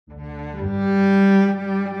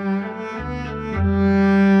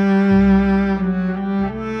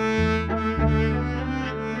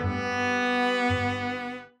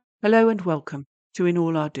Hello and welcome to In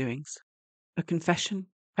All Our Doings, a confession,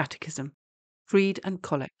 catechism, creed and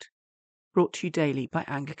collect, brought to you daily by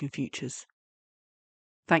Anglican Futures.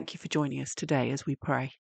 Thank you for joining us today as we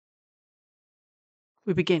pray.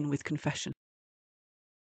 We begin with confession.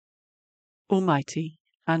 Almighty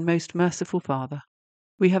and most merciful Father,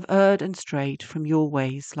 we have erred and strayed from your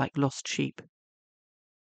ways like lost sheep.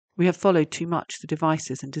 We have followed too much the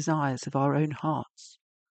devices and desires of our own hearts.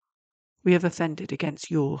 We have offended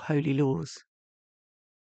against your holy laws.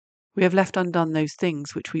 We have left undone those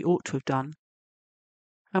things which we ought to have done,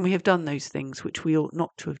 and we have done those things which we ought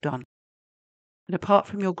not to have done. And apart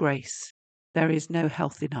from your grace, there is no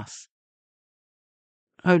health in us.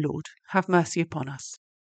 O Lord, have mercy upon us.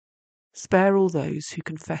 Spare all those who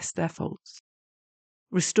confess their faults.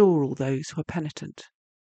 Restore all those who are penitent,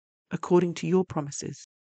 according to your promises,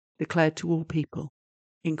 declared to all people,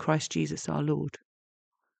 in Christ Jesus our Lord.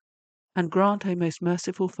 And grant, O most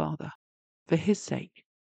merciful Father, for his sake,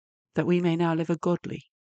 that we may now live a godly,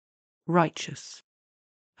 righteous,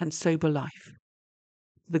 and sober life,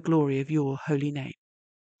 for the glory of your holy name.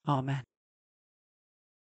 Amen.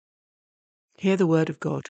 Hear the word of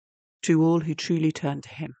God to all who truly turn to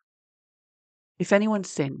him. If anyone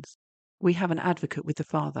sins, we have an advocate with the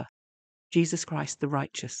Father, Jesus Christ the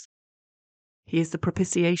righteous. He is the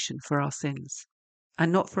propitiation for our sins,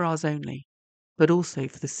 and not for ours only, but also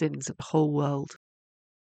for the sins of the whole world.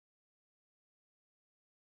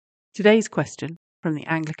 Today's question from the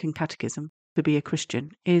Anglican Catechism to be a Christian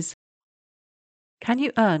is, can you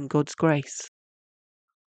earn God's grace?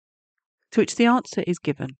 To which the answer is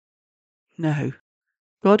given, no.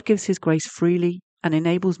 God gives his grace freely and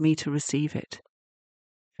enables me to receive it.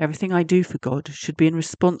 Everything I do for God should be in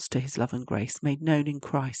response to his love and grace made known in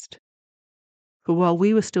Christ. For while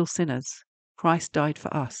we were still sinners, Christ died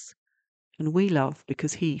for us, and we love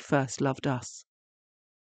because he first loved us.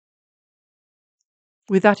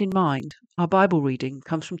 With that in mind, our Bible reading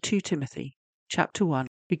comes from 2 Timothy, chapter 1,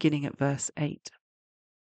 beginning at verse 8.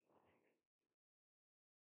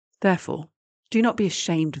 Therefore, do not be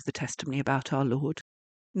ashamed of the testimony about our Lord,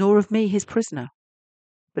 nor of me his prisoner,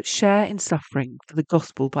 but share in suffering for the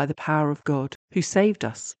gospel by the power of God, who saved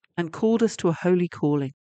us and called us to a holy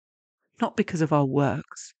calling, not because of our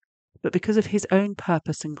works, but because of his own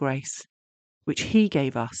purpose and grace, which he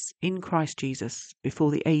gave us in Christ Jesus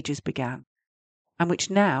before the ages began, and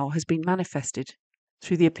which now has been manifested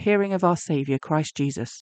through the appearing of our Saviour Christ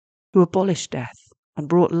Jesus, who abolished death and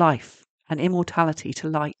brought life and immortality to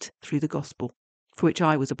light through the gospel, for which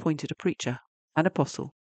I was appointed a preacher, an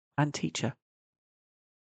apostle, and teacher.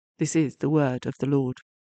 This is the word of the Lord.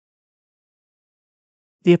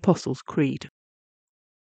 The Apostles' Creed.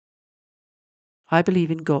 I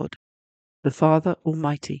believe in God, the Father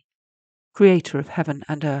Almighty, creator of heaven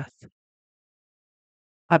and earth.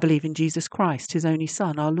 I believe in Jesus Christ, his only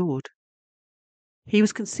Son, our Lord. He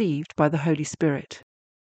was conceived by the Holy Spirit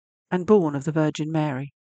and born of the Virgin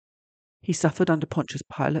Mary. He suffered under Pontius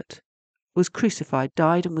Pilate, was crucified,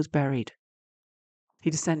 died, and was buried. He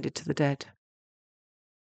descended to the dead.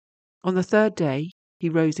 On the third day he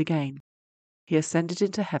rose again. He ascended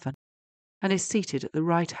into heaven and is seated at the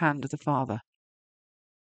right hand of the Father.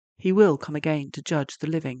 He will come again to judge the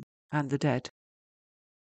living and the dead.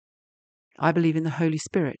 I believe in the Holy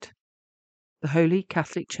Spirit, the Holy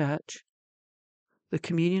Catholic Church, the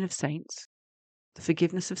communion of saints, the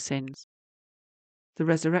forgiveness of sins, the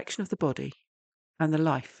resurrection of the body, and the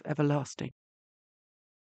life everlasting.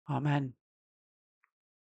 Amen.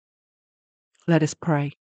 Let us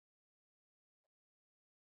pray.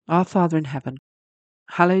 Our Father in heaven,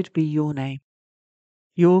 hallowed be your name.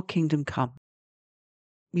 Your kingdom come.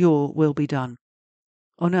 Your will be done,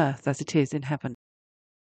 on earth as it is in heaven.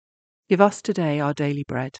 Give us today our daily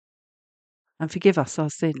bread, and forgive us our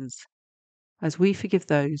sins, as we forgive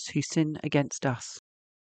those who sin against us.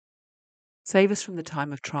 Save us from the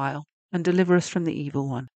time of trial, and deliver us from the evil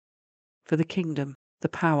one. For the kingdom, the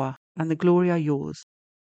power, and the glory are yours,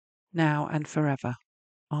 now and forever.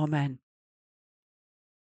 Amen.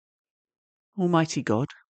 Almighty God,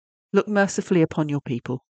 look mercifully upon your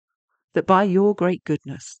people, that by your great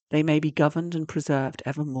goodness they may be governed and preserved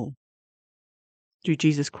evermore. Through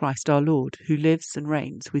Jesus Christ our Lord, who lives and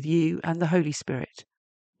reigns with you and the Holy Spirit,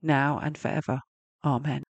 now and forever.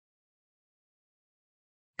 Amen.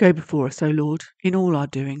 Go before us, O Lord, in all our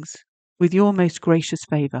doings, with your most gracious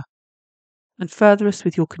favour, and further us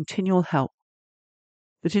with your continual help,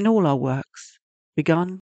 that in all our works,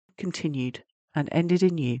 begun, continued, and ended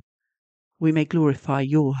in you, we may glorify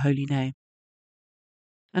your holy name.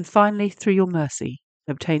 And finally, through your mercy,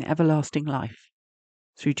 obtain everlasting life.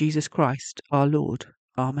 Through Jesus Christ our Lord.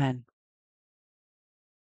 Amen.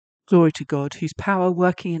 Glory to God, whose power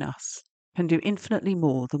working in us can do infinitely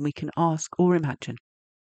more than we can ask or imagine.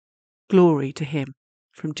 Glory to him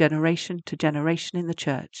from generation to generation in the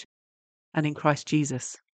Church and in Christ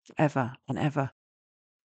Jesus, ever and ever.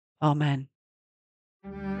 Amen.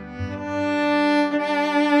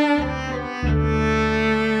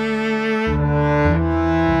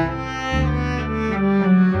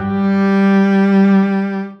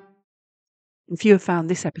 If you have found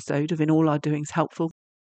this episode of In All Our Doings helpful,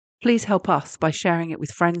 please help us by sharing it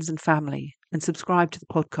with friends and family and subscribe to the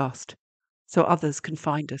podcast so others can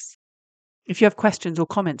find us. If you have questions or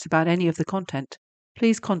comments about any of the content,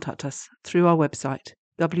 please contact us through our website,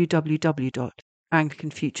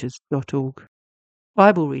 www.anglicanfutures.org.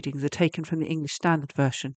 Bible readings are taken from the English Standard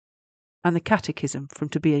Version and the Catechism from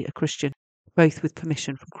To Be a Christian, both with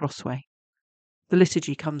permission from Crossway. The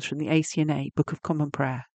liturgy comes from the ACNA Book of Common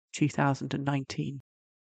Prayer, 2019.